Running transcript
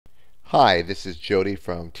Hi, this is Jody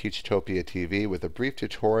from Teachtopia TV with a brief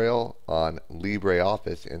tutorial on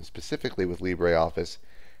LibreOffice, and specifically with LibreOffice,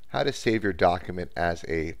 how to save your document as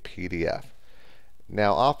a PDF.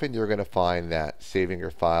 Now, often you're going to find that saving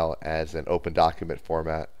your file as an open document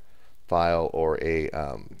format file or a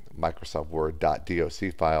Microsoft Word .doc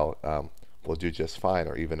file will do just fine,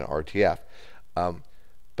 or even an RTF.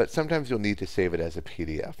 But sometimes you'll need to save it as a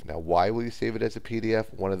PDF. Now, why will you save it as a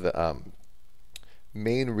PDF? One of the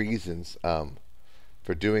main reasons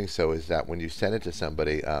for doing so is that when you send it to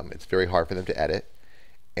somebody, it's very hard for them to edit,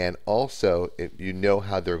 and also you know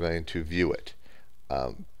how they're going to view it.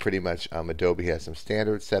 Pretty much Adobe has some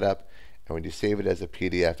standards set up, and when you save it as a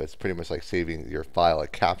PDF, it's pretty much like saving your file,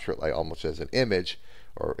 like capture it like almost as an image,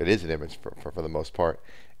 or it is an image for the most part,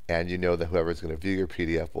 and you know that whoever is going to view your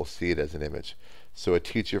PDF will see it as an image. So a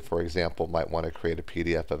teacher, for example, might want to create a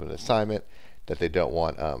PDF of an assignment that they don't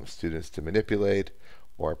want students to manipulate,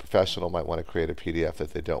 or a professional might want to create a PDF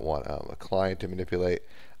that they don't want a client to manipulate.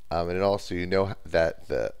 And then also you know that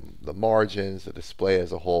the margins, the display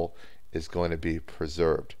as a whole is going to be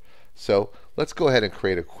preserved. So let's go ahead and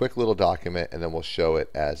create a quick little document, and then we'll show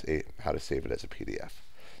it as how to save it as a PDF.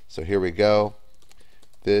 So here we go.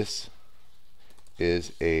 This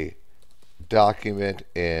is a document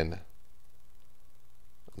in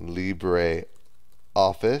LibreOffice,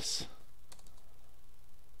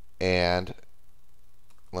 and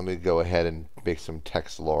let me go ahead and make some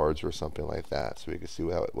text large or something like that so we can see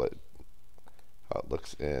how it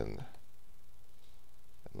looks in. And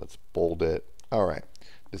let's bold it. All right,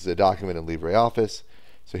 this is a document in LibreOffice.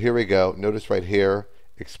 So here we go. Notice right here,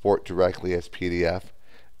 export directly as PDF.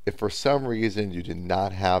 If for some reason you did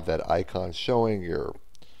not have that icon showing, your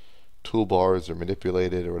toolbars are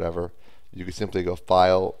manipulated or whatever, you can simply go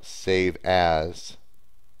File, Save As,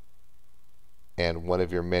 and one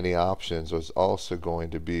of your many options was also going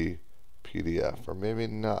to be PDF, or maybe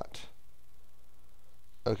not.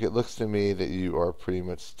 Okay, it looks to me that you are pretty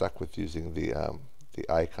much stuck with using the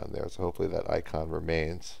icon there, so hopefully that icon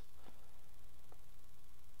remains.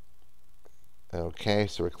 Okay,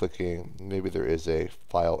 so we're clicking, maybe there is a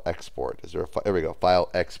file export. Is there there we go, file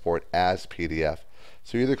export as PDF.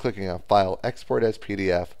 So you're either clicking on file export as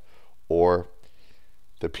PDF or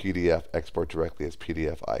the PDF export directly as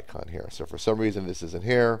PDF icon here. So for some reason this isn't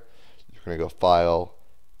here, you're going to go file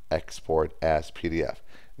export as PDF.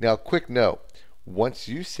 Now, quick note, once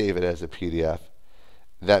you save it as a PDF,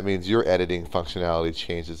 that means your editing functionality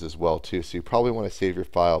changes as well too. So you probably want to save your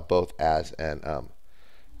file both as an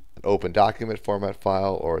open document format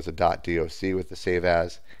file, or as a .doc with the save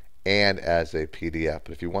as, and as a PDF.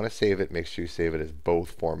 But if you want to save it, make sure you save it as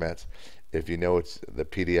both formats. If you know it's the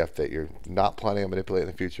PDF that you're not planning on manipulating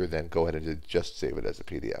in the future, then go ahead and just save it as a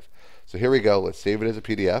PDF. So here we go. Let's save it as a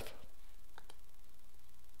PDF.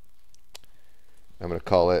 I'm going to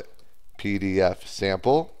call it PDF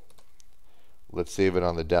sample. Let's save it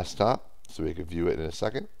on the desktop so we can view it in a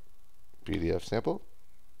second. PDF sample.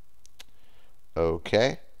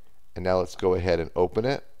 Okay. And now let's go ahead and open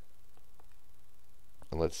it.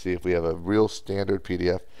 And let's see if we have a real standard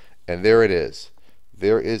PDF. And there it is.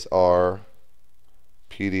 There is our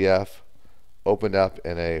PDF opened up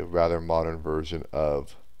in a rather modern version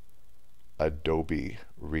of Adobe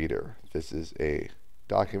Reader. This is a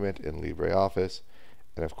document in LibreOffice,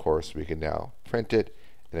 and of course we can now print it,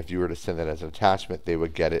 and if you were to send that as an attachment, they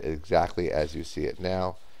would get it exactly as you see it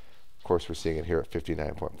now. Of course, we're seeing it here at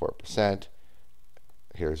 59.4%.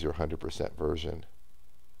 Here's your 100% version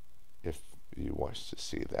if you want to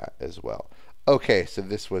see that as well. Okay, so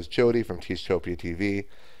this was Jody from Teachtopia TV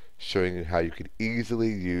showing you how you could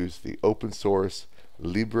easily use the open source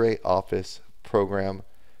LibreOffice program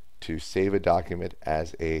to save a document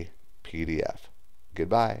as a PDF.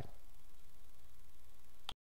 Goodbye.